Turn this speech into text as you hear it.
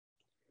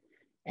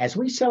As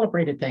we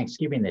celebrated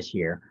Thanksgiving this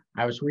year,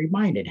 I was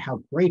reminded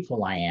how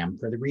grateful I am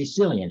for the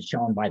resilience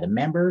shown by the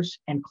members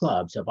and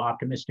clubs of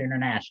Optimist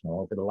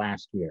International over the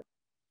last year.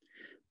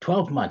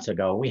 12 months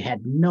ago, we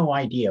had no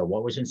idea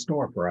what was in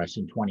store for us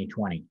in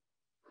 2020.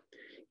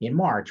 In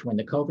March, when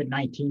the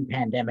COVID-19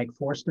 pandemic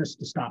forced us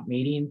to stop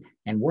meeting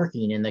and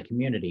working in the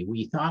community,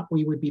 we thought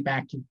we would be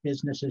back to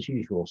business as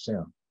usual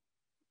soon.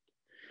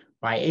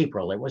 By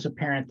April, it was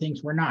apparent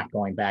things were not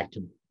going back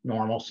to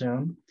normal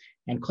soon,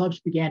 and clubs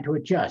began to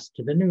adjust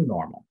to the new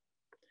normal.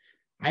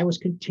 I was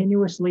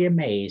continuously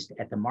amazed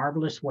at the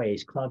marvelous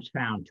ways clubs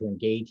found to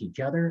engage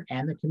each other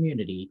and the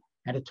community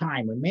at a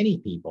time when many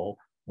people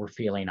were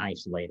feeling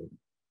isolated.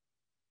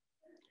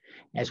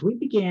 As we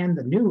began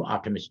the new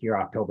Optimist Year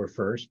October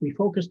 1st, we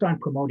focused on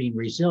promoting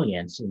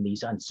resilience in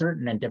these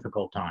uncertain and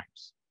difficult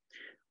times.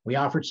 We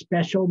offered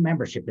special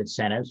membership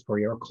incentives for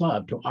your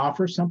club to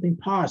offer something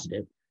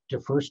positive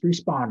to first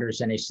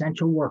responders and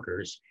essential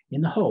workers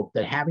in the hope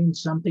that having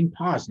something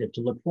positive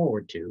to look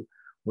forward to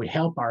would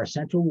help our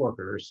essential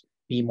workers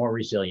be more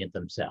resilient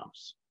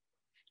themselves.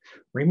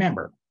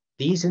 Remember,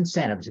 these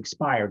incentives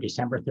expire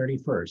December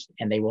 31st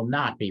and they will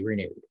not be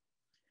renewed.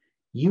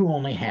 You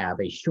only have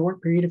a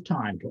short period of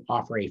time to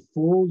offer a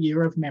full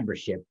year of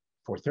membership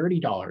for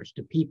 $30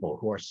 to people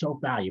who are so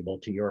valuable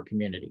to your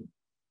community.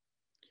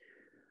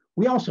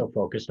 We also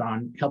focused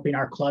on helping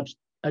our clubs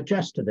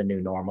adjust to the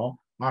new normal,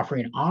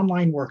 offering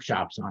online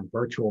workshops on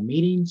virtual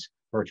meetings,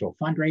 virtual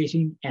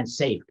fundraising, and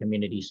safe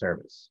community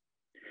service.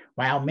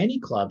 While many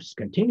clubs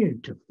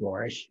continued to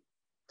flourish,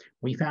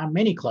 we found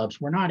many clubs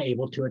were not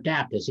able to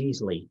adapt as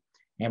easily,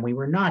 and we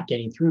were not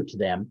getting through to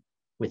them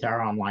with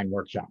our online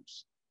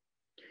workshops.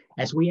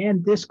 As we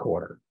end this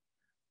quarter,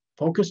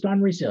 focused on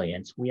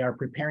resilience, we are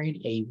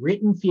preparing a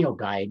written field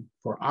guide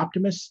for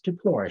optimists to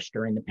flourish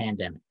during the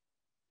pandemic.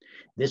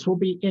 This will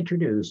be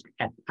introduced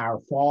at our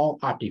fall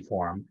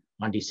OptiForum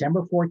on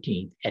December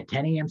 14th at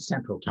 10 a.m.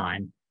 Central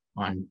Time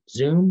on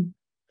Zoom,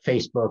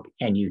 Facebook,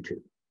 and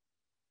YouTube.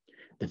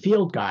 The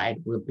field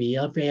guide will be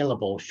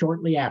available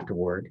shortly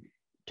afterward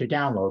to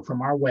download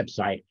from our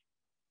website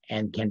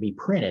and can be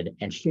printed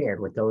and shared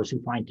with those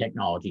who find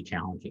technology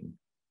challenging.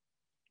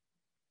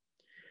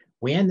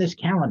 We end this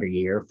calendar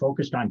year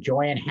focused on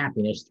joy and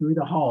happiness through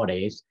the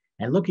holidays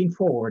and looking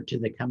forward to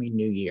the coming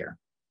new year.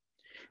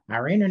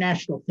 Our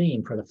international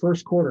theme for the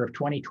first quarter of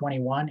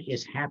 2021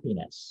 is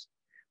happiness.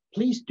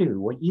 Please do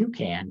what you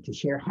can to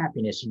share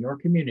happiness in your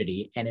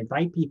community and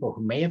invite people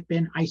who may have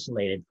been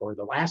isolated for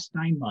the last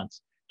 9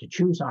 months to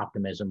choose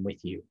optimism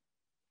with you.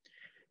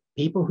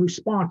 People who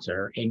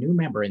sponsor a new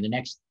member in the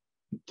next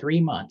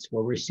 3 months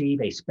will receive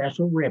a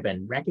special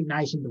ribbon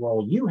recognizing the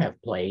role you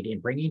have played in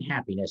bringing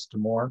happiness to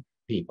more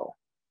people.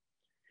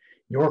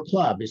 Your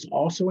club is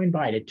also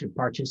invited to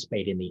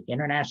participate in the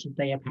International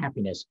Day of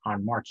Happiness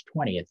on March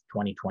 20th,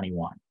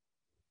 2021.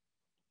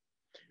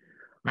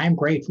 I am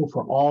grateful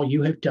for all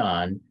you have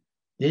done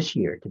this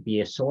year to be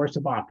a source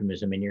of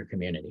optimism in your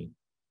community.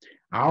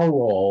 Our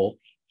role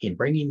in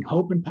bringing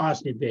hope and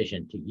positive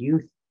vision to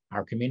youth,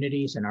 our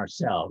communities, and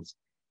ourselves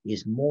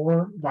is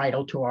more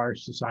vital to our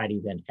society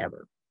than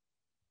ever.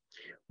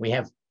 We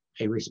have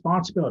a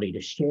responsibility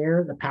to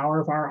share the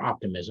power of our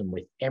optimism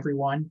with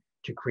everyone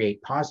to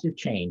create positive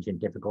change in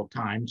difficult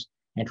times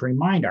and to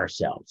remind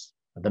ourselves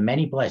of the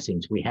many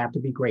blessings we have to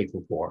be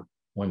grateful for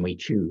when we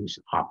choose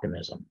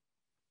optimism.